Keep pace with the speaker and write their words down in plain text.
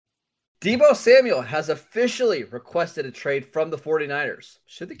Deebo Samuel has officially requested a trade from the 49ers.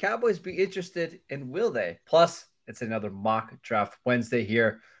 Should the Cowboys be interested, and will they? Plus, it's another mock draft Wednesday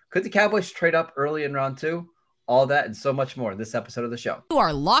here. Could the Cowboys trade up early in round two? All that and so much more in this episode of the show. You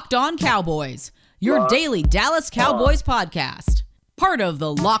are Locked On Cowboys, your daily Dallas Cowboys podcast. Part of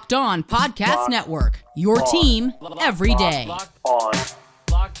the Locked On Podcast Network, your team every day. Locked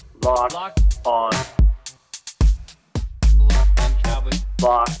on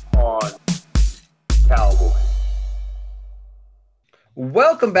Cowboys.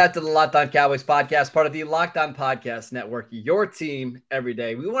 Welcome back to the Locked On Cowboys podcast, part of the Locked On Podcast Network, your team every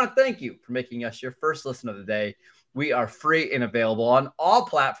day. We want to thank you for making us your first listen of the day. We are free and available on all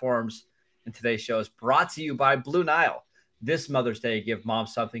platforms. And today's show is brought to you by Blue Nile. This Mother's Day, give mom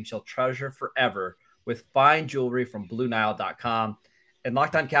something she'll treasure forever with fine jewelry from BlueNile.com. And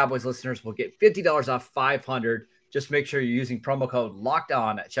Locked On Cowboys listeners will get $50 off $500. Just make sure you're using promo code Locked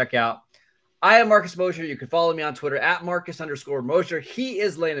On at checkout. I am Marcus Mosher. You can follow me on Twitter at Marcus_Mosher. He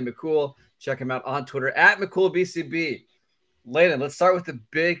is Landon McCool. Check him out on Twitter at McCoolBCB. Landon, let's start with the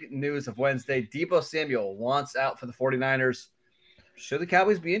big news of Wednesday. Deebo Samuel wants out for the 49ers. Should the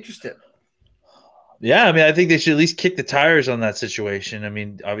Cowboys be interested? Yeah, I mean, I think they should at least kick the tires on that situation. I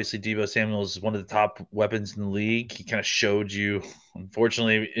mean, obviously, Deebo Samuel is one of the top weapons in the league. He kind of showed you,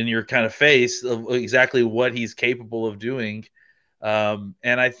 unfortunately, in your kind of face of exactly what he's capable of doing.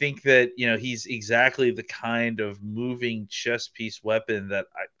 And I think that, he's exactly the kind of moving chess piece weapon that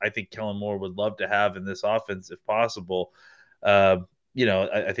I think Kellen Moore would love to have in this offense if possible. I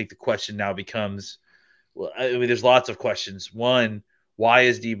think the question now becomes, well, I mean, there's lots of questions. One, why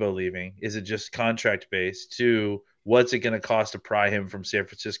is Deebo leaving? Is it just contract based? Two, what's it going to cost to pry him from San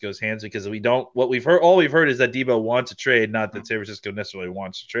Francisco's hands? Because all we've heard is that Deebo wants a trade, not that San Francisco necessarily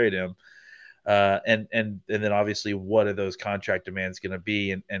wants to trade him. And then obviously, what are those contract demands going to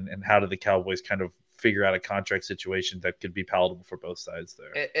be, and how do the Cowboys kind of figure out a contract situation that could be palatable for both sides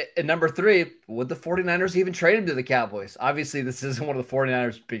there? And number three, would the 49ers even trade him to the Cowboys? Obviously, this isn't one of the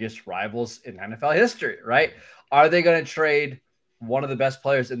 49ers' biggest rivals in NFL history, right? Are they going to trade one of the best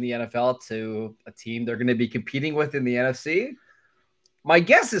players in the NFL to a team they're going to be competing with in the NFC? My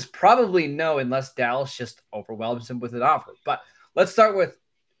guess is probably no, unless Dallas just overwhelms him with an offer. But let's start with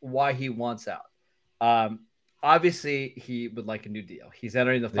why he wants out. Obviously, he would like a new deal. He's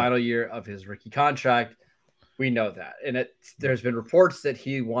entering the final year of his rookie contract. We know that. And there's been reports that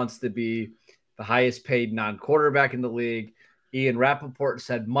he wants to be the highest paid non-quarterback in the league. Ian Rappaport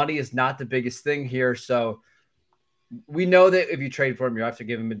said money is not the biggest thing here. So we know that if you trade for him, you have to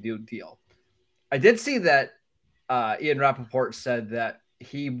give him a new deal. I did see that Ian Rappaport said that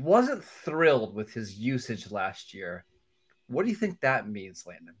he wasn't thrilled with his usage last year. What do you think that means,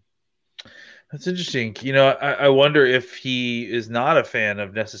 Landon? That's interesting. I wonder if he is not a fan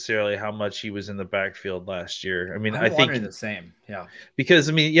of necessarily how much he was in the backfield last year. I mean, I think the same. Yeah. Because,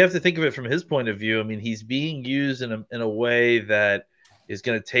 I mean, you have to think of it from his point of view. I mean, he's being used in a way that is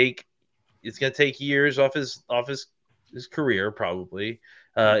going to take years off his career, probably.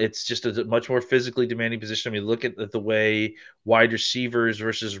 It's just a much more physically demanding position. I mean, look at the way wide receivers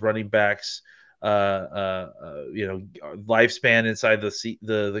versus running backs, lifespan inside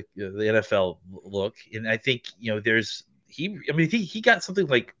the NFL look. And I think, he got something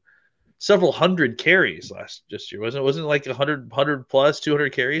like several hundred carries this year. Wasn't it like 100 plus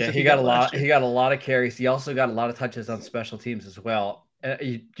 200 carries? Yeah, he got a lot. He got a lot of carries. He also got a lot of touches on special teams as well.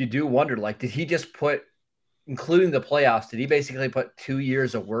 And you do wonder, like, did he just put, including the playoffs, did he basically put 2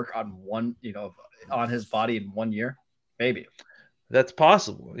 years of work on on his body in 1 year? Maybe. That's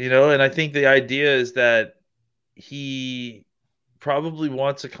possible, and I think the idea is that he probably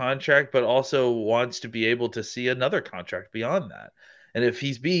wants a contract, but also wants to be able to see another contract beyond that. And if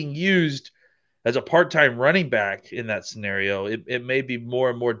he's being used as a part-time running back in that scenario, it may be more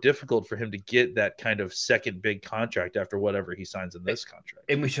and more difficult for him to get that kind of second big contract after whatever he signs in this contract.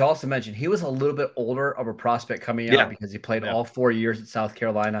 And we should also mention he was a little bit older of a prospect coming out because he played all 4 years at South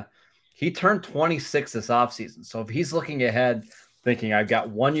Carolina. He turned 26 this offseason. So if he's looking ahead thinking I've got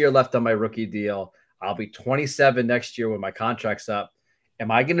 1 year left on my rookie deal, I'll be 27 next year when my contract's up. Am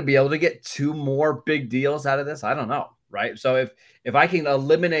I going to be able to get 2 more big deals out of this? I don't know, right? So if I can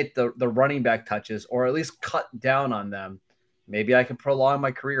eliminate the running back touches or at least cut down on them, maybe I can prolong my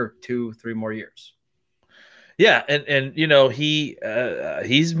career 2-3 more years. Yeah, and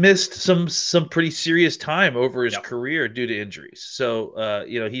he's missed some pretty serious time over his career due to injuries. So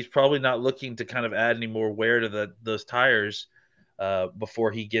he's probably not looking to kind of add any more wear to those tires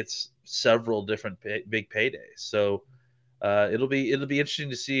before he gets several different big paydays. So it'll be interesting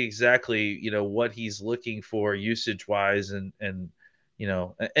to see exactly what he's looking for usage wise, and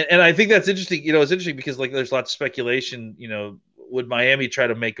And I think that's interesting. It's interesting because like there's lots of speculation. Would Miami try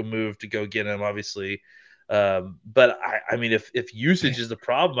to make a move to go get him? Obviously, but I mean, if usage is the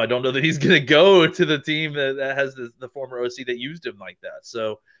problem, I don't know that he's going to go to the team that has the former OC that used him like that.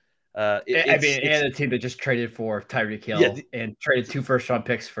 So, and a team that just traded for Tyreek Hill and traded 2 first-round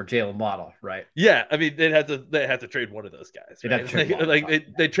picks for Jalen Waddle, right? Yeah, I mean, they had to trade one of those guys. Right?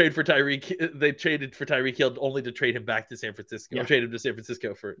 They trade for Tyreek. They traded for Tyreek Hill only to trade him back to San Francisco. Or trade him to San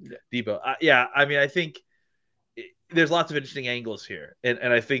Francisco for Debo. I mean, I think there's lots of interesting angles here, and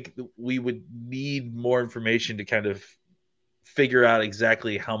I think we would need more information to kind of figure out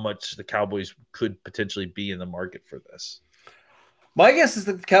exactly how much the Cowboys could potentially be in the market for this. My guess is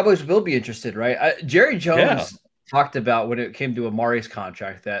that the Cowboys will be interested, right? Jerry Jones talked about when it came to Amari's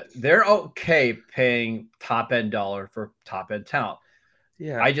contract that they're okay paying top-end dollar for top-end talent.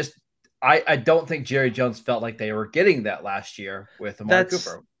 Yeah. I don't think Jerry Jones felt like they were getting that last year with Amari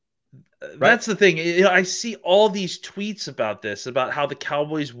Cooper. Right? That's the thing. I see all these tweets about this, about how the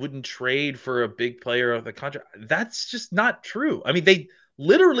Cowboys wouldn't trade for a big player of the contract. That's just not true. I mean, they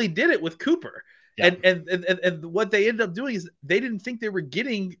literally did it with Cooper. Yeah. And what they ended up doing is they didn't think they were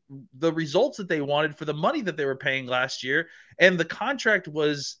getting the results that they wanted for the money that they were paying last year. And the contract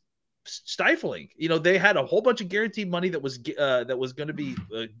was stifling. They had a whole bunch of guaranteed money that was going to be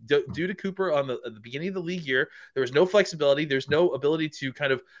due to Cooper at the beginning of the league year. There was no flexibility. There's no ability to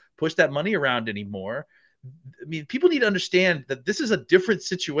kind of push that money around anymore. I mean, people need to understand that this is a different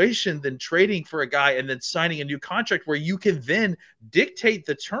situation than trading for a guy and then signing a new contract where you can then dictate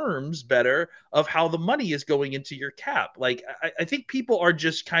the terms better of how the money is going into your cap. Like, I think people are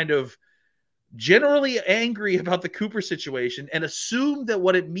just kind of generally angry about the Cooper situation and assume that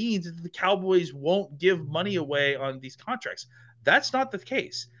what it means is that the Cowboys won't give money away on these contracts. That's not the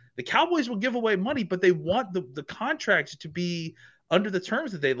case. The Cowboys will give away money, but they want the contract to be under the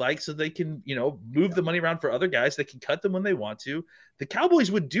terms that they like so they can, move the money around for other guys. They can cut them when they want to. The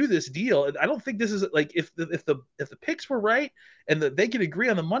Cowboys would do this deal. I don't think this is like if the picks were right and that they could agree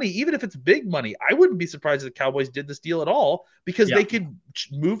on the money, even if it's big money, I wouldn't be surprised if the Cowboys did this deal at all because they could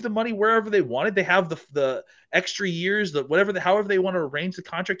move the money wherever they wanted. They have the extra years, however they want to arrange the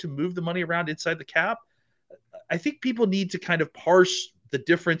contract to move the money around inside the cap. I think people need to kind of parse the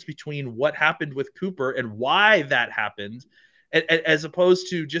difference between what happened with Cooper and why that happened, as opposed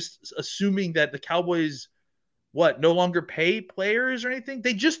to just assuming that the Cowboys no longer pay players or anything.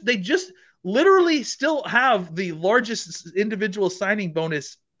 They just literally still have the largest individual signing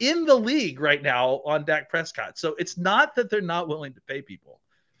bonus in the league right now on Dak Prescott. So it's not that they're not willing to pay people.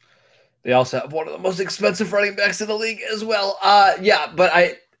 They also have one of the most expensive running backs in the league as well.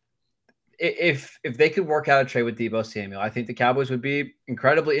 But if they could work out a trade with Deebo Samuel, I think the Cowboys would be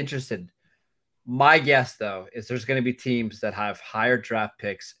incredibly interested. My guess, though, is there's going to be teams that have higher draft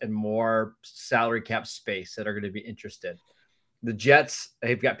picks and more salary cap space that are going to be interested. The Jets,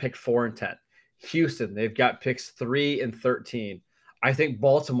 they've got pick 4 and 10. Houston, they've got picks 3 and 13. I think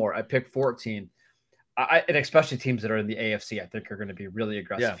Baltimore at pick 14, and especially teams that are in the AFC, I think are going to be really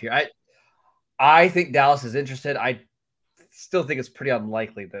aggressive here. I think Dallas is interested. I still think it's pretty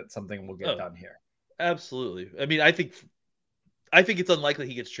unlikely that something will get done here. Absolutely. I mean, I think it's unlikely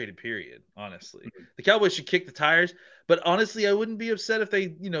he gets traded, period, honestly. The Cowboys should kick the tires, but honestly, I wouldn't be upset if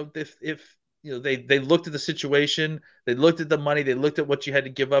they, if they looked at the situation, they looked at the money, they looked at what you had to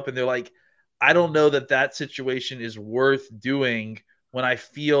give up, and they're like, I don't know that situation is worth doing when I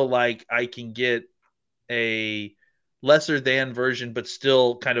feel like I can get a lesser than version, but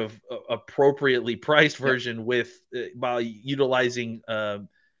still kind of appropriately priced version by utilizing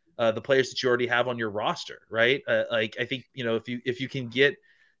the players that you already have on your roster, right? I think, if you can get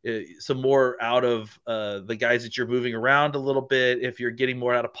some more out of the guys that you're moving around a little bit, if you're getting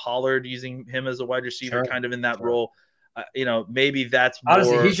more out of Pollard, using him as a wide receiver kind of in that role, maybe that's more.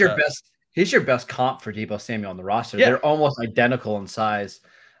 Honestly, he's your best comp for Deebo Samuel on the roster. Yeah. They're almost identical in size.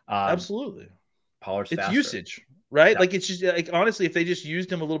 Absolutely. Pollard's it's faster. Usage. Right. Yeah. Like, it's just like, honestly, if they just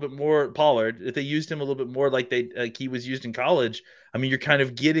used him a little bit more, Pollard, if they used him a little bit more like he was used in college, I mean, you're kind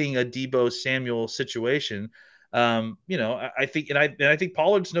of getting a Deebo Samuel situation. I think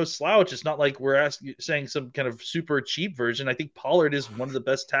Pollard's no slouch. It's not like we're saying some kind of super cheap version. I think Pollard is one of the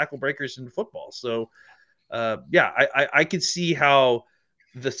best tackle breakers in football. So, I could see how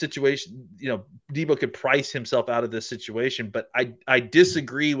the situation, Deebo could price himself out of this situation, but I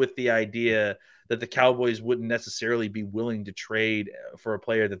disagree with the idea that the Cowboys wouldn't necessarily be willing to trade for a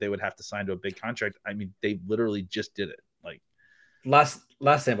player that they would have to sign to a big contract. I mean, they literally just did it. Like, last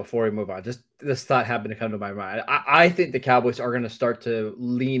thing before we move on, just this thought happened to come to my mind. I think the Cowboys are going to start to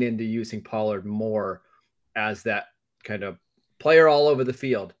lean into using Pollard more as that kind of player all over the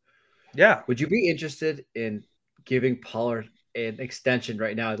field. Yeah. Would you be interested in giving Pollard an extension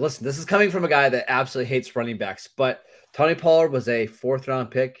right now? Listen, this is coming from a guy that absolutely hates running backs, but Tony Pollard was a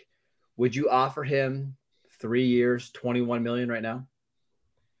 4th-round pick. Would you offer him 3 years, $21 million right now?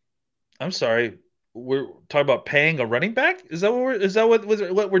 I'm sorry. We're talking about paying a running back? Is that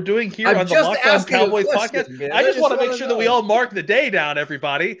what we're doing here on the Locked On Cowboys podcast? Man. I just want to make sure that we all mark the day down,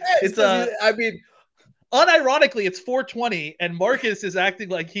 everybody. Unironically, it's 4:20, and Marcus is acting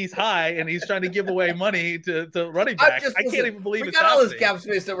like he's high, and he's trying to give away money to running backs. I can't even believe it's happening. We got all this cap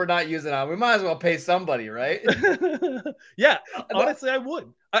space that we're not using on. We might as well pay somebody, right? Yeah, honestly, I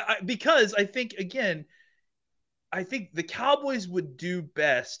would. Because I think, again, the Cowboys would do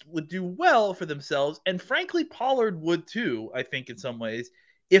well for themselves, and frankly, Pollard would too, I think, in some ways,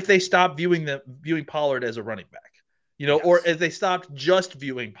 if they stopped viewing Pollard as a running back. Yes. Or as they stopped just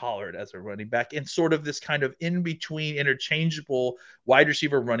viewing Pollard as a running back and sort of this kind of in-between interchangeable wide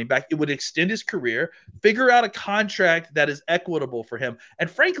receiver running back. It would extend his career, figure out a contract that is equitable for him. And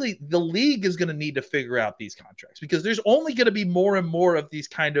frankly, the league is going to need to figure out these contracts because there's only going to be more and more of these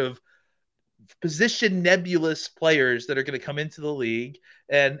kind of position nebulous players that are going to come into the league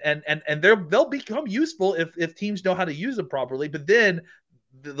and they'll become useful if teams know how to use them properly. But then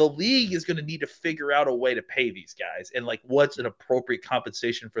the league is going to need to figure out a way to pay these guys and like what's an appropriate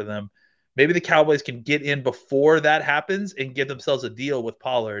compensation for them. Maybe the Cowboys can get in before that happens and give themselves a deal with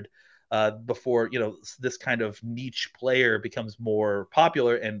Pollard before this kind of niche player becomes more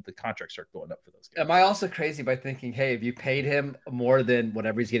popular and the contracts start going up for those guys. Am I also crazy by thinking, hey, if you paid him more than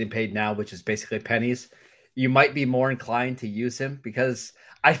whatever he's getting paid now, which is basically pennies, you might be more inclined to use him? Because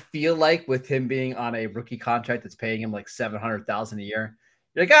I feel like with him being on a rookie contract that's paying him like $700,000 a year,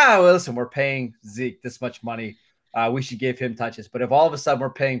 you're like, well, listen, we're paying Zeke this much money. We should give him touches. But if all of a sudden we're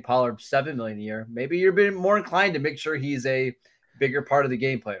paying Pollard $7 million a year, maybe you're being more inclined to make sure he's a bigger part of the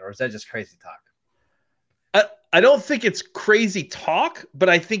game plan, or is that just crazy talk? I don't think it's crazy talk, but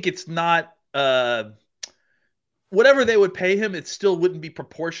I think it's not whatever they would pay him, it still wouldn't be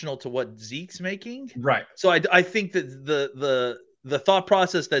proportional to what Zeke's making. Right. So I think that the thought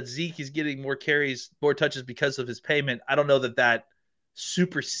process that Zeke is getting more carries, more touches because of his payment, I don't know that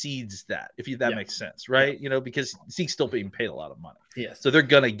supersedes that, if that makes sense, right? Because Zeke's still being paid a lot of money. Yes. So they're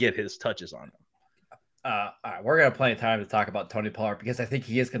going to get his touches on him. All right, we're going to have plenty of time to talk about Tony Pollard because I think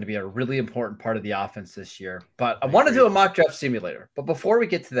he is going to be a really important part of the offense this year. But I want to do a mock draft simulator. But before we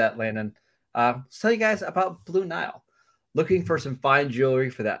get to that, Landon, let's tell you guys about Blue Nile. Looking for some fine jewelry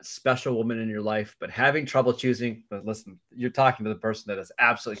for that special woman in your life, but having trouble choosing. But listen, you're talking to the person that is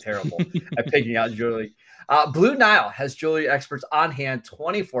absolutely terrible at picking out jewelry. Blue Nile has jewelry experts on hand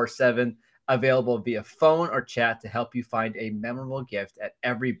 24/7, available via phone or chat to help you find a memorable gift at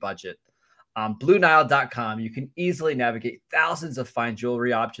every budget. On BlueNile.com, you can easily navigate thousands of fine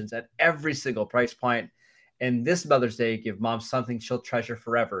jewelry options at every single price point. And this Mother's Day, give mom something she'll treasure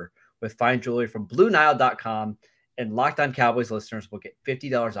forever with fine jewelry from BlueNile.com. And Locked On Cowboys listeners will get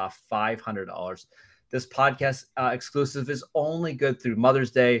 $50 off $500. This podcast exclusive is only good through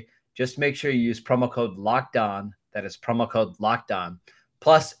Mother's Day. Just make sure you use promo code Locked On. That is promo code Locked On.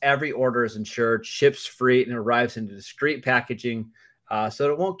 Plus, every order is insured, ships free, and arrives in discreet packaging.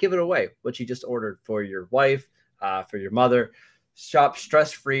 So it won't give it away what you just ordered for your wife, for your mother. Shop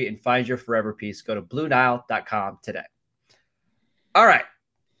stress-free and find your forever piece. Go to BlueNile.com today. All right.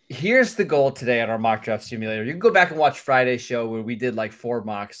 Here's the goal today on our mock draft simulator. You can go back and watch Friday's show where we did like 4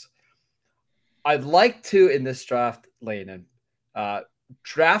 mocks. I'd like to, in this draft, Landon,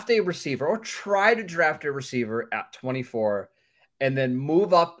 draft a receiver or try to draft a receiver at 24 and then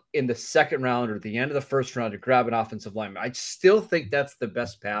move up in the second round or the end of the first round to grab an offensive lineman. I still think that's the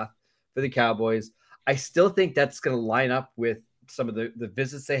best path for the Cowboys. I still think that's going to line up with some of the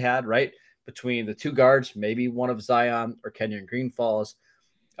visits they had, right? Between the 2 guards, maybe one of Zion or Kenyon Green falls.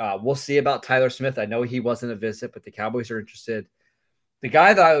 We'll see about Tyler Smith. I know he wasn't a visit, but the Cowboys are interested. The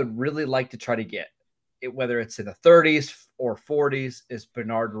guy that I would really like to try to get, whether it's in the 30s or 40s, is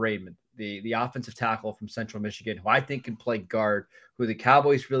Bernhard Raimann, the offensive tackle from Central Michigan, who I think can play guard, who the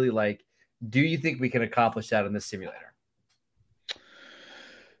Cowboys really like. Do you think we can accomplish that in this simulator?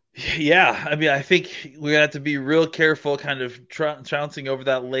 Yeah, I mean, I think we're gonna have to be real careful, kind of trouncing over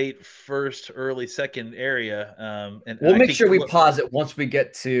that late first, early second area. And we'll make sure we pause it once we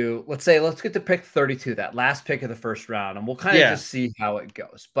get to, let's get to pick 32, that last pick of the first round, and we'll kind of just see how it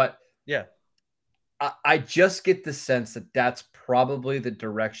goes. But yeah, I just get the sense that that's probably the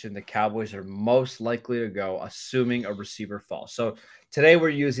direction the Cowboys are most likely to go, assuming a receiver falls. So today we're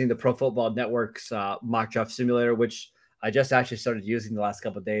using the Pro Football Network's mock draft simulator, which I just actually started using the last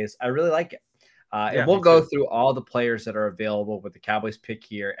couple of days. I really like it. And Yeah, we'll me go too. through all the players that are available with the Cowboys pick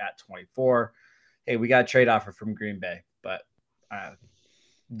here at 24. Hey, we got a trade offer from Green Bay, but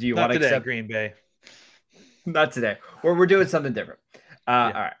do you want Not to today, accept? Green Bay. Not today. We're doing something different. Yeah.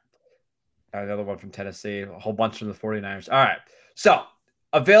 All right. Another one from Tennessee, a whole bunch from the 49ers. All right. So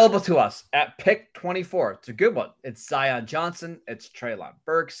available to us at pick 24. It's a good one. It's Zion Johnson. It's Treylon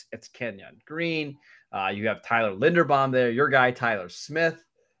Burks. It's Kenyon Green. You have Tyler Linderbaum there. Your guy, Tyler Smith.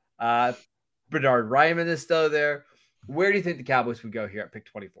 Bernard Ryman is still there. Where do you think the Cowboys would go here at pick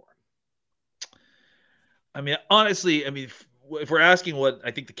 24? I mean, honestly, if we're asking what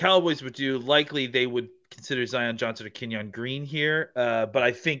I think the Cowboys would do, likely they would consider Zion Johnson or Kenyon Green here. But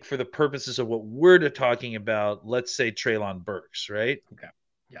I think for the purposes of what we're talking about, let's say Treylon Burks, right? Okay.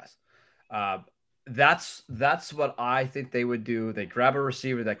 Yes. That's what I think they would do. They grab a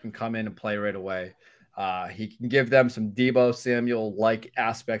receiver that can come in and play right away. He can give them some Deebo Samuel-like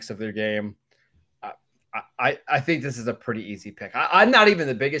aspects of their game. I think this is a pretty easy pick. I'm not even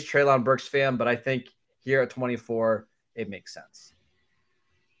the biggest Treylon Burks fan, but I think here at 24, it makes sense.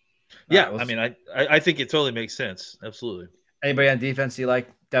 Yeah, I think it totally makes sense. Absolutely. Anybody on defense you like?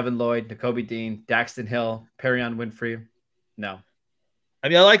 Devin Lloyd, Nakobe Dean, Daxton Hill, Perion Winfrey? No. I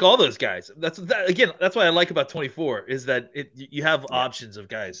mean, I like all those guys. That's what I like about 24 is that you have options of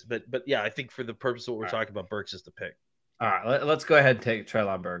guys. But yeah, I think for the purpose of what we're talking about, Burks is the pick. All right, let's go ahead and take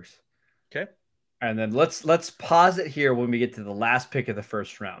Treylon Burks. Okay. And then let's pause it here when we get to the last pick of the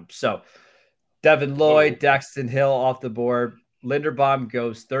first round. So Devin Lloyd, Daxton Hill off the board. Linderbaum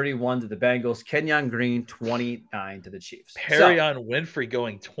goes 31 to the Bengals. Kenyon Green 29 to the Chiefs. Perion Winfrey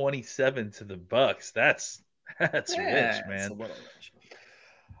going 27 to the Bucks. That's rich, man. A little rich.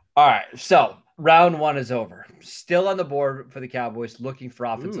 All right, so round one is over. Still on the board for the Cowboys, looking for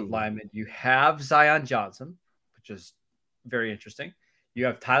offensive linemen. You have Zion Johnson, which is very interesting. You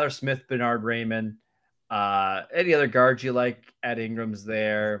have Tyler Smith, Bernard Raymond. Any other guards you like? Ed Ingram's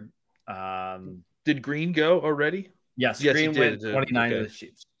there. Did Green go already? Yes, Green went 29 to the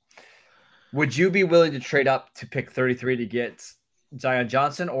Chiefs. Would you be willing to trade up to pick 33 to get Zion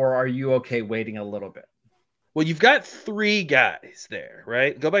Johnson, or are you okay waiting a little bit? Well, you've got three guys there,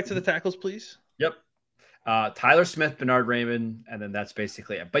 right? Go back to the tackles, please. Yep. Tyler Smith, Bernard Raymond, and then that's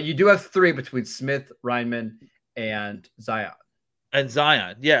basically it. But you do have three between Smith, Ryman, and Zion.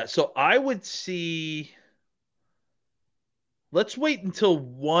 Yeah. So I would see. Let's wait until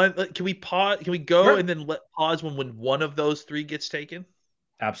one. Can we pause? Can we go and then pause when one of those three gets taken?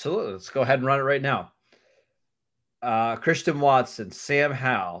 Absolutely. Let's go ahead and run it right now. Christian Watson, Sam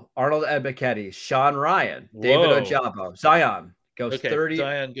Howell, Arnold Ebiketie, Sean Ryan, David Ojabo. Zion goes 30.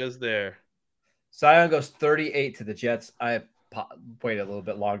 Zion goes there. Zion goes 38 to the Jets. I waited a little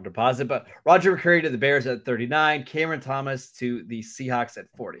bit longer to pause it, but Roger McCreary to the Bears at 39. Cameron Thomas to the Seahawks at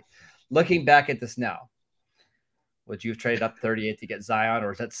 40. Looking back at this now, would you have traded up 38 to get Zion,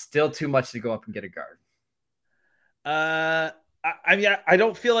 or is that still too much to go up and get a guard? I mean, I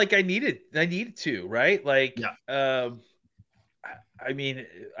don't feel like I needed to, right? Like, yeah. I mean,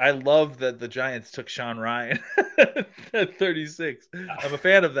 I love that the Giants took Sean Ryan at 36. I'm a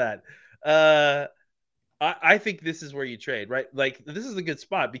fan of that. I think this is where you trade, right? Like, this is a good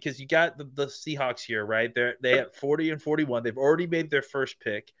spot because you got the Seahawks here, right? They at 40 and 41. They've already made their first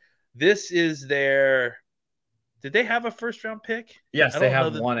pick. This is their. Did they have a first round pick? Yes, they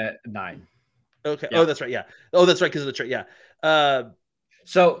have one at 9. Okay. Yeah. Oh, that's right. Yeah. Oh, that's right. Because of the trade. Yeah.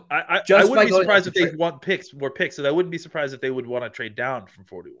 So I wouldn't be surprised if they want more picks. So I wouldn't be surprised if they would want to trade down from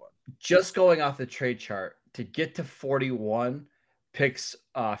 41. Just going off the trade chart to get to 41, picks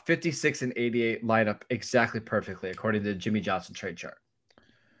 56 and 88 line up exactly perfectly according to the Jimmy Johnson trade chart.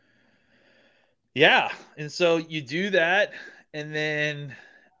 Yeah, and so you do that, and then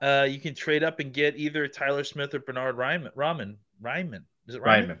you can trade up and get either Tyler Smith or Bernard Ryman. Is it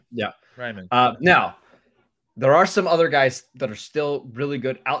Ryman? Yeah. Ryman. Now, there are some other guys that are still really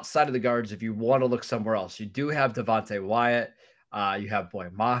good outside of the guards if you want to look somewhere else. You do have Devontae Wyatt. You have Boy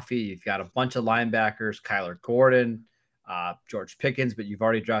Mafi. You've got a bunch of linebackers, Kyler Gordon, George Pickens, but you've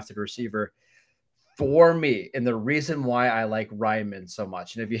already drafted a receiver. For me, and the reason why I like Ryman so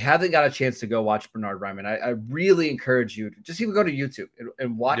much, and if you haven't got a chance to go watch Bernard Ryman, I really encourage you to just even go to YouTube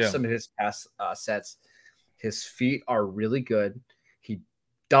and watch some of his past sets. His feet are really good.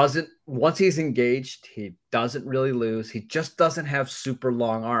 Once he's engaged, he doesn't really lose. He just doesn't have super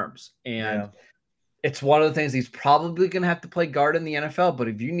long arms. And it's one of the things he's probably going to have to play guard in the NFL. But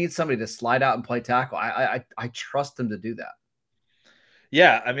if you need somebody to slide out and play tackle, I trust him to do that.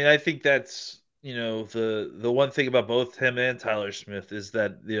 Yeah. I mean, I think that's, the one thing about both him and Tyler Smith is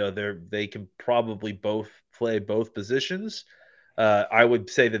that, they can probably both play both positions. I would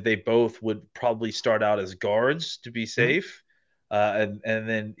say that they both would probably start out as guards to be safe. And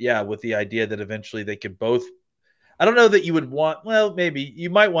then, yeah, with the idea that eventually they could both. I don't know that you would want. Well, maybe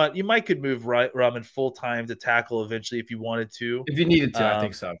you might could move Rahman full time to tackle eventually if you wanted to. If you needed to, I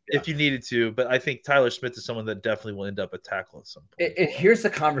think so. Yeah. If you needed to, but I think Tyler Smith is someone that definitely will end up at tackle at some point. Here's the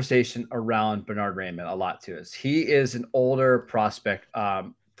conversation around Bernhard Raimann a lot too. Is he is an older prospect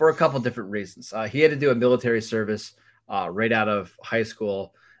for a couple different reasons. He had to do a military service right out of high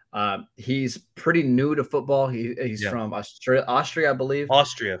school. He's pretty new to football. He's from Austria, I believe.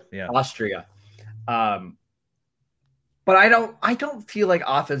 Austria, yeah. Austria. But I don't feel like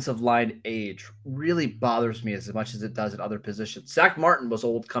offensive line age really bothers me as much as it does at other positions. Zach Martin was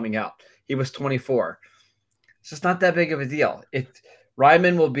old coming out. He was 24. It's just not that big of a deal. If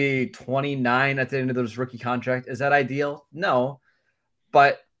Raimann will be 29 at the end of his rookie contract, is that ideal? No.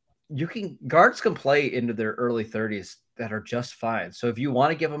 But guards can play into their early 30s that are just fine. So if you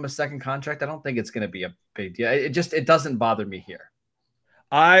want to give them a second contract, I don't think it's going to be a big deal. It doesn't bother me here.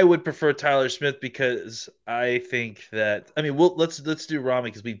 I would prefer Tyler Smith because I think that let's do Rami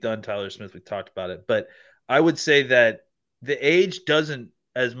because we've done Tyler Smith, we've talked about it, but I would say that the age doesn't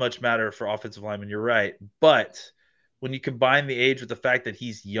as much matter for offensive linemen. You're right, but when you combine the age with the fact that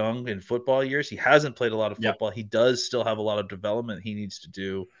he's young in football years, he hasn't played a lot of football. Yep. He does still have a lot of development he needs to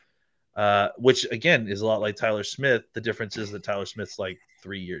do, which again is a lot like Tyler Smith. The difference is that Tyler Smith's like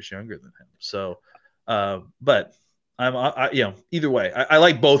 3 years younger than him. So, but. Either way, I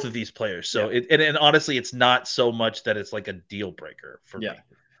like both of these players. So and honestly, it's not so much that it's like a deal breaker for me.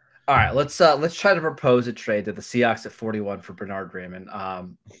 All right, let's try to propose a trade to the Seahawks at 41 for Bernhard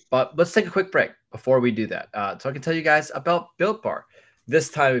Raimann. But let's take a quick break before we do that. So I can tell you guys about Built Bar.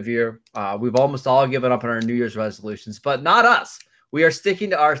 This time of year, we've almost all given up on our New Year's resolutions, but not us. We are sticking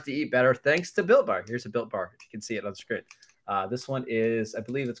to ours to eat better thanks to Built Bar. Here's a Built Bar. You can see it on the screen. This one is, I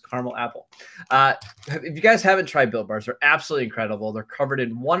believe it's caramel apple. If you guys haven't tried Built Bars, they're absolutely incredible. They're covered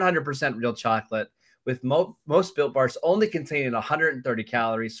in 100% real chocolate, with most Built Bars only containing 130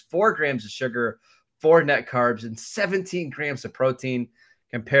 calories, 4 grams of sugar, 4 net carbs, and 17 grams of protein.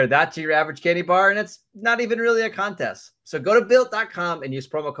 Compare that to your average candy bar, and it's not even really a contest. So go to Built.com and use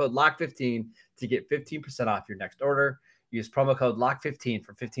promo code LOCK15 to get 15% off your next order. Use promo code LOCK15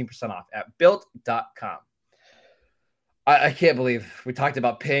 for 15% off at Built.com. I can't believe we talked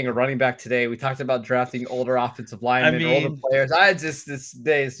about paying a running back today. We talked about drafting older offensive linemen, older players. This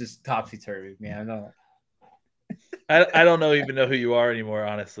day is just topsy-turvy, man. I don't even know who you are anymore,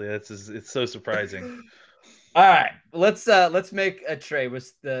 honestly. It's so surprising. All right, let's make a trade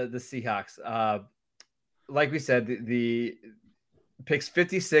with the Seahawks. Like we said, the picks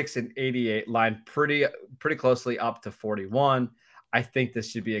 56 and 88 line pretty closely up to 41. I think this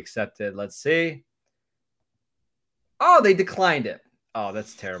should be accepted. Let's see. Oh, they declined it. Oh,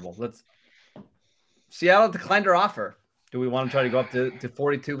 that's terrible. Seattle declined our offer. Do we want to try to go up to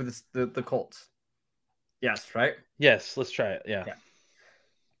 42 with the Colts? Yes, right? Yes, let's try it. Yeah.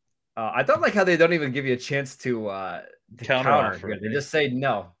 I don't like how they don't even give you a chance to counter. They just say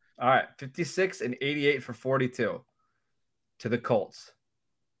no. All right, 56 and 88 for 42 to the Colts.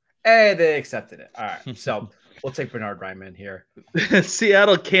 Hey, they accepted it. All right, so we'll take Bernhard Raimann here.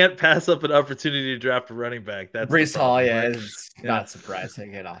 Seattle can't pass up an opportunity to draft a running back. That's Breece Hall, it's not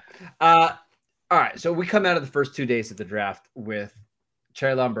surprising at all. All right, so we come out of the first 2 days of the draft with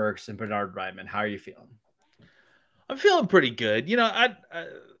Treylon Burks and Bernhard Raimann. How are you feeling? I'm feeling pretty good.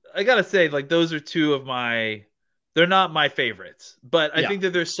 I gotta say, like, those are two of they're not my favorites, but I think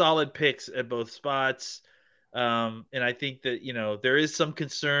that they're solid picks at both spots. And I think that, there is some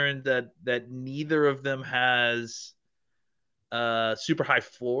concern that neither of them has super high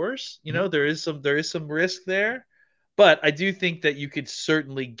floors. There is some risk there, but I do think that you could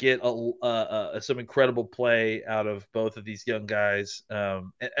certainly get some incredible play out of both of these young guys.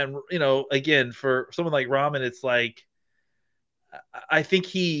 And again, for someone like Rahman, it's like, I think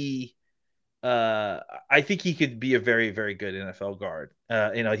he could be a very, very good NFL guard.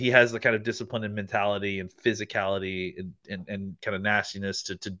 He has the kind of discipline and mentality and physicality and kind of nastiness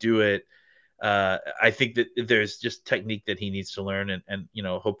to do it. I think that there's just technique that he needs to learn, and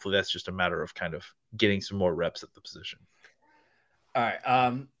hopefully that's just a matter of kind of getting some more reps at the position. All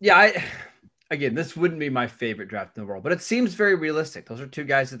right. Again, this wouldn't be my favorite draft in the world, but it seems very realistic. Those are two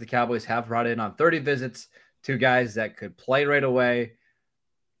guys that the Cowboys have brought in on 30 visits, two guys that could play right away.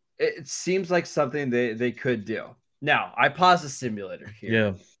 It seems like something they could do. Now, I pause the simulator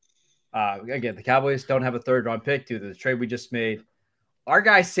here. Yeah. Again, the Cowboys don't have a third-round pick due to the trade we just made. Our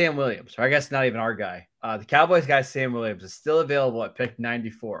guy, Sam Williams, or I guess not even our guy, the Cowboys guy, Sam Williams, is still available at pick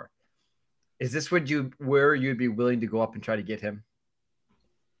 94. Is this where you'd be willing to go up and try to get him?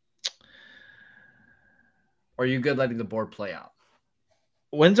 Or are you good letting the board play out?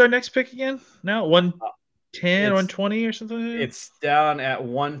 When's our next pick again? Now 110, It's 120 or something? It's down at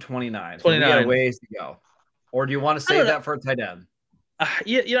 129. So we got a 29. ways to go. Or do you want to I don't save know. that for a tight end? I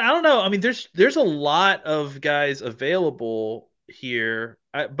don't know. I mean, there's a lot of guys available here,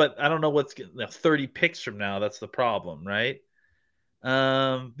 but I don't know what's 30 picks from now. That's the problem, right?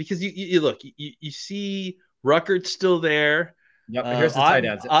 Because you look, you see Ruckert's still there. Yep. Here's the tight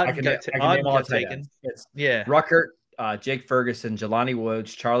ends. I can name all the tight taken. ends. It's Yeah. Ruckert, Jake Ferguson, Jelani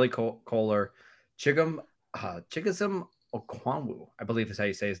Woods, Charlie Kohler, Chigum Okwanwu, I believe is how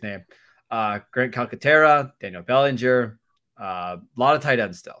you say his name. Grant Calcaterra, Daniel Bellinger. A lot of tight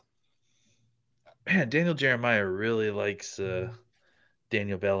ends still. Man, Daniel Jeremiah really likes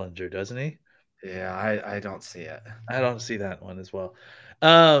Daniel Bellinger, doesn't he? Yeah, I don't see it. I don't see that one as well.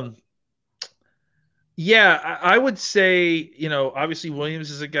 Yeah, I would say, obviously Williams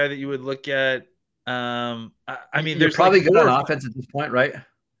is a guy that you would look at. I mean, You're there's probably like good on offense at this point, right?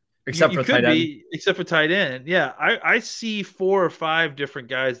 Except for tight end. Except for tight end. Yeah, I see 4 or 5 different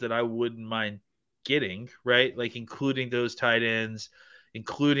guys that I wouldn't mind getting, right? Like including those tight ends,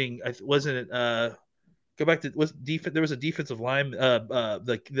 including wasn't it go back to there was a defensive line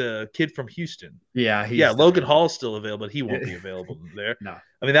the kid from Houston. Yeah, Logan Hall's still available, but he won't be available there. No.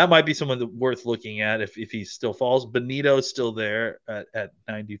 I mean, that might be someone worth looking at if he still falls. Benito's still there at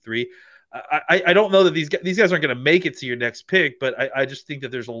 93. I don't know that these guys aren't going to make it to your next pick, but I just think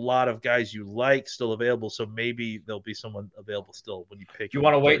that there's a lot of guys you like still available. So maybe there'll be someone available still when you pick. You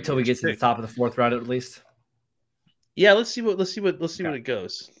want to wait till we get to the top of the 4th round at least? Yeah, let's see what it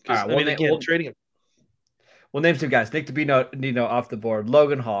goes. All right, trading. We'll name some guys. Nick DiBino off the board.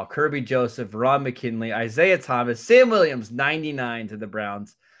 Logan Hall, Kirby Joseph, Ron McKinley, Isaiah Thomas, Sam Williams, 99 to the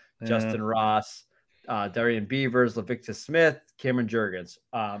Browns, Justin Ross, Darian Beavers, LaVicta Smith, Cameron Jurgens.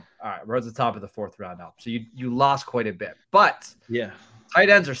 All right, we're at the top of the 4th round now. So you lost quite a bit. But tight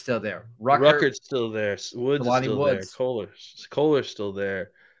ends are still there. Ruckert's still there. Woods is still there. Kohler's still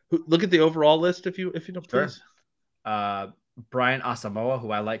there. Look at the overall list if you don't please. Brian Asamoah,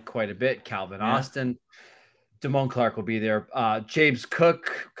 who I like quite a bit. Calvin Austin. Damone Clark will be there. James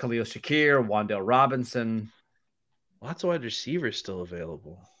Cook, Khalil Shakir, Wan'Dale Robinson. Lots of wide receivers still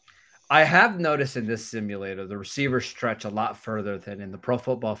available. I have noticed in this simulator, the receivers stretch a lot further than in the Pro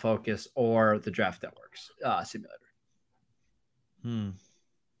Football Focus or the Draft Networks simulator.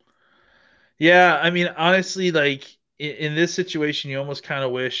 Yeah, I mean, honestly, like in this situation, you almost kind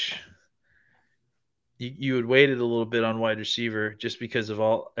of wish you had waited a little bit on wide receiver just because of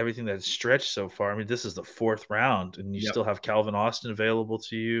everything that's stretched so far. I mean, this is the 4th round, and you still have Calvin Austin available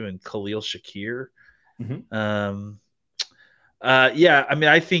to you and Khalil Shakir. Mm-hmm. Yeah, I mean,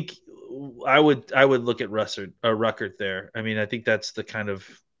 I think I would look at Ruckert there. I mean, I think that's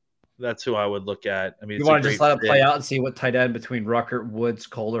who I would look at. I mean, you want to just let it play out and see what tight end between Ruckert, Woods,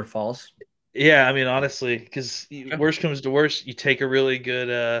 Kohler falls. Yeah, I mean, honestly, because worst comes to worst, you take a really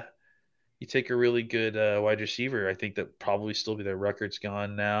good wide receiver. I think that probably still be there. Ruckert's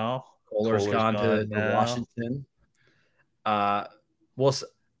gone now. Kohler's gone to Washington. I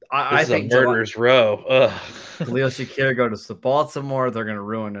think murderer's row. Khalil Shakir goes to Baltimore. They're going to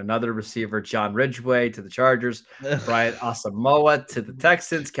ruin another receiver. John Ridgeway to the Chargers. Brian Asamoah to the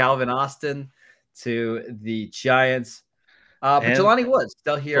Texans. Calvin Austin to the Giants. But Jelani Woods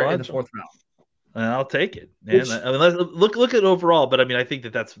still here in the 4th round. I'll take it. Man. I mean, look at overall, but I mean, I think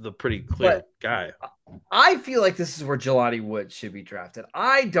that's the pretty clear guy. I feel like this is where Jelani Woods should be drafted.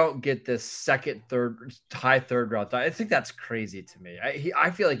 I don't get this high 3rd round. I think that's crazy to me.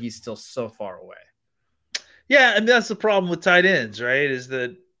 I feel like he's still so far away. Yeah, and that's the problem with tight ends, right? Is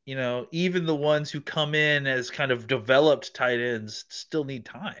that even the ones who come in as kind of developed tight ends still need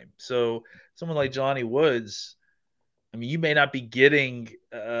time. So someone like Jelani Woods, I mean, you may not be getting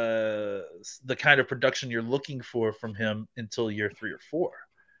the kind of production you're looking for from him until year 3 or 4,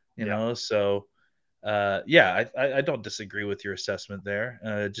 you know? So, I don't disagree with your assessment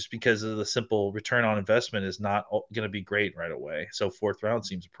there. Just because of the simple return on investment is not going to be great right away. So 4th round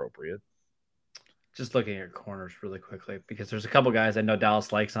seems appropriate. Just looking at corners really quickly, because there's a couple guys I know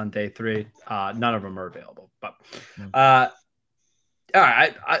Dallas likes on day 3. None of them are available, but all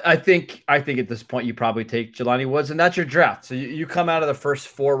right, I think at this point you probably take Jelani Woods, and that's your draft. So you come out of the first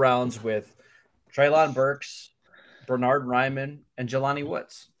 4 rounds with Treylon Burks, Bernhard Raimann, and Jelani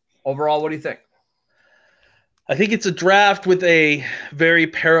Woods. Overall, what do you think? I think it's a draft with a very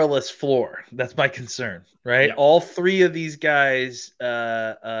perilous floor. That's my concern, right? Yep. All 3 of these guys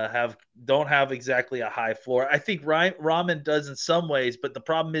don't have exactly a high floor. I think Raimann does in some ways, but the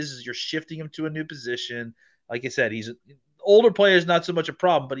problem is you're shifting him to a new position. Like I said, he's older player is not so much a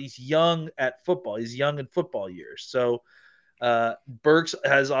problem, but he's young at football. He's young in football years. So Burks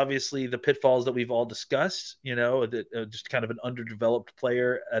has obviously the pitfalls that we've all discussed, that just kind of an underdeveloped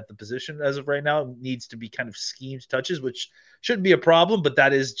player at the position as of right now, needs to be kind of schemed touches, which shouldn't be a problem, but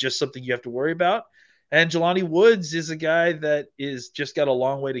that is just something you have to worry about. And Jelani Woods is a guy that is just got a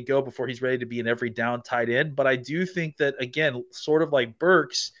long way to go before he's ready to be an every down tight end. But I do think that, again, sort of like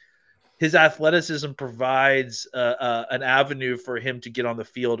Burks, his athleticism provides an avenue for him to get on the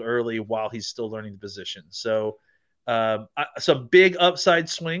field early while he's still learning the position. So some big upside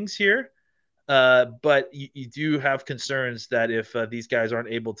swings here, but you do have concerns that if these guys aren't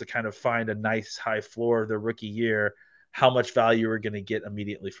able to kind of find a nice high floor of their rookie year, how much value we're going to get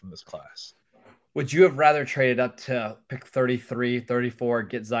immediately from this class. Would you have rather traded up to pick 33, 34,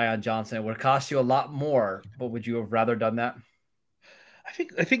 get Zion Johnson? It would cost you a lot more, but would you have rather done that?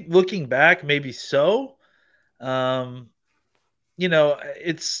 I think looking back, maybe so. It's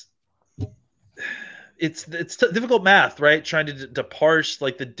difficult math, right? Trying to parse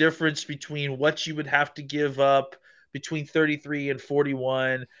like the difference between what you would have to give up between 33 and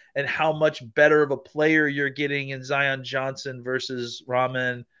 41 and how much better of a player you're getting in Zion Johnson versus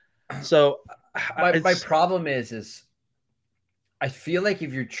Rahman. So my problem is I feel like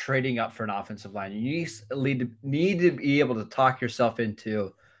if you're trading up for an offensive line, you need to be able to talk yourself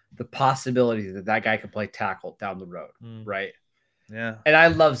into the possibility that guy could play tackle down the road, right? Yeah. And I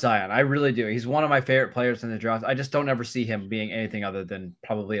love Zion. I really do. He's one of my favorite players in the draft. I just don't ever see him being anything other than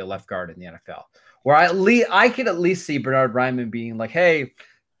probably a left guard in the NFL. Where I could at least see Bernhard Raimann being like, hey,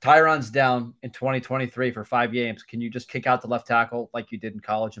 Tyron's down in 2023 for 5 games. Can you just kick out the left tackle like you did in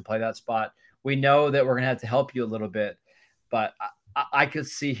college and play that spot? We know that we're going to have to help you a little bit, but I could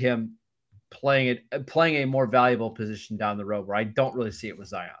see him playing a more valuable position down the road where I don't really see it with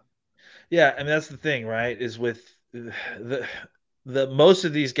Zion. Yeah, I mean, that's the thing, right? Is with the most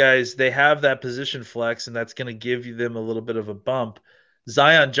of these guys, they have that position flex, and that's going to give them a little bit of a bump.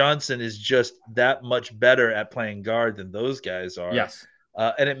 Zion Johnson is just that much better at playing guard than those guys are. Yes.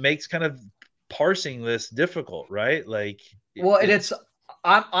 And it makes kind of parsing this difficult, right? Like,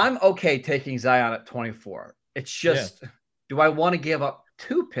 I'm okay taking Zion at 24. It's just, do I want to give up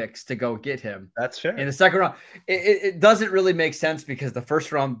 2 picks to go get him? That's fair. In the second round, it doesn't really make sense because the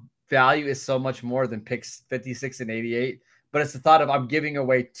first round value is so much more than picks 56 and 88. But it's the thought of I'm giving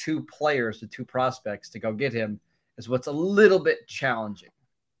away 2 players to 2 prospects to go get him is what's a little bit challenging.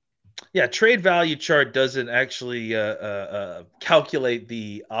 Yeah, trade value chart doesn't actually calculate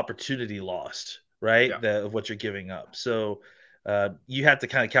the opportunity lost, right? Yeah. Of what you're giving up. So you have to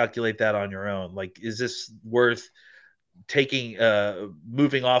kind of calculate that on your own. Like, is this worth taking,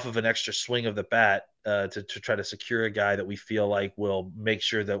 moving off of an extra swing of the bat to try to secure a guy that we feel like will make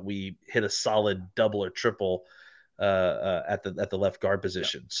sure that we hit a solid double or triple at the left guard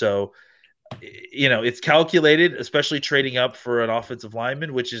position. Yeah. So, it's calculated, especially trading up for an offensive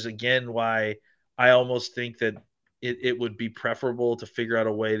lineman, which is again why I almost think that it would be preferable to figure out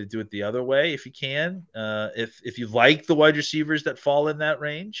a way to do it the other way if you can. If you like the wide receivers that fall in that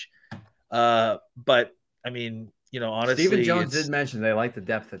range, but I mean, honestly, Stephen Jones did mention they like the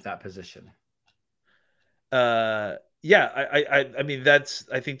depth at that position. I mean,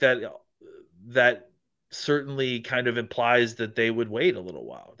 I think that certainly kind of implies that they would wait a little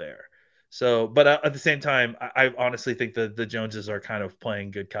while there. So, but at the same time, I honestly think that the Joneses are kind of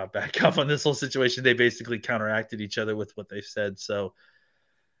playing good cop, bad cop on this whole situation. They basically counteracted each other with what they've said. So,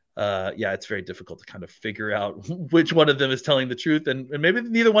 it's very difficult to kind of figure out which one of them is telling the truth. And maybe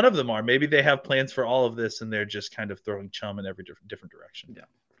neither one of them are. Maybe they have plans for all of this and they're just kind of throwing chum in every different direction. Yeah.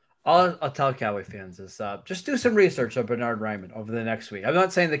 All I'll tell Cowboy fans is just do some research on Bernhard Raimann over the next week. I'm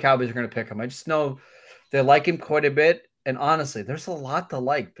not saying the Cowboys are going to pick him. I just know they like him quite a bit. And honestly, there's a lot to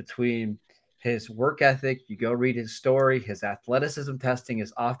like between his work ethic. You go read his story. His athleticism testing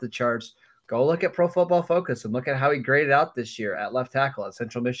is off the charts. Go look at Pro Football Focus and look at how he graded out this year at left tackle at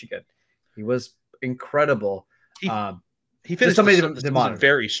Central Michigan. He was incredible. He finished the season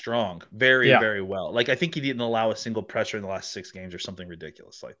very strong, very well. Like, I think he didn't allow a single pressure in the last 6 games or something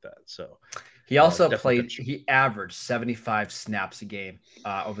ridiculous like that. So he also he averaged 75 snaps a game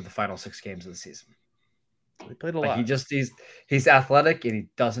over the final 6 games of the season. He played a lot. He's athletic and he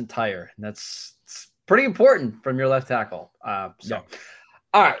doesn't tire, and that's pretty important from your left tackle.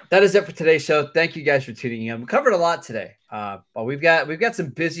 All right, that is it for today's show. Thank you guys for tuning in. We covered a lot today, but we've got some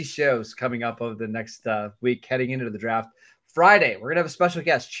busy shows coming up over the next week heading into the draft. Friday, we're gonna have a special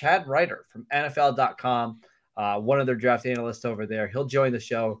guest, Chad Reiter from NFL.com, one of their draft analysts over there. He'll join the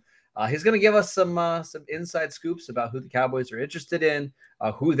show. He's gonna give us some inside scoops about who the Cowboys are interested in,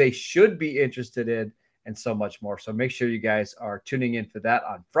 who they should be interested in. and so much more. So make sure you guys are tuning in for that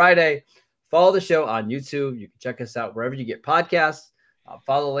on Friday. Follow the show on YouTube. You can check us out wherever you get podcasts.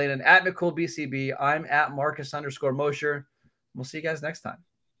 Follow Landon at McCoolBCB. I'm at Marcus_Mosher. We'll see you guys next time.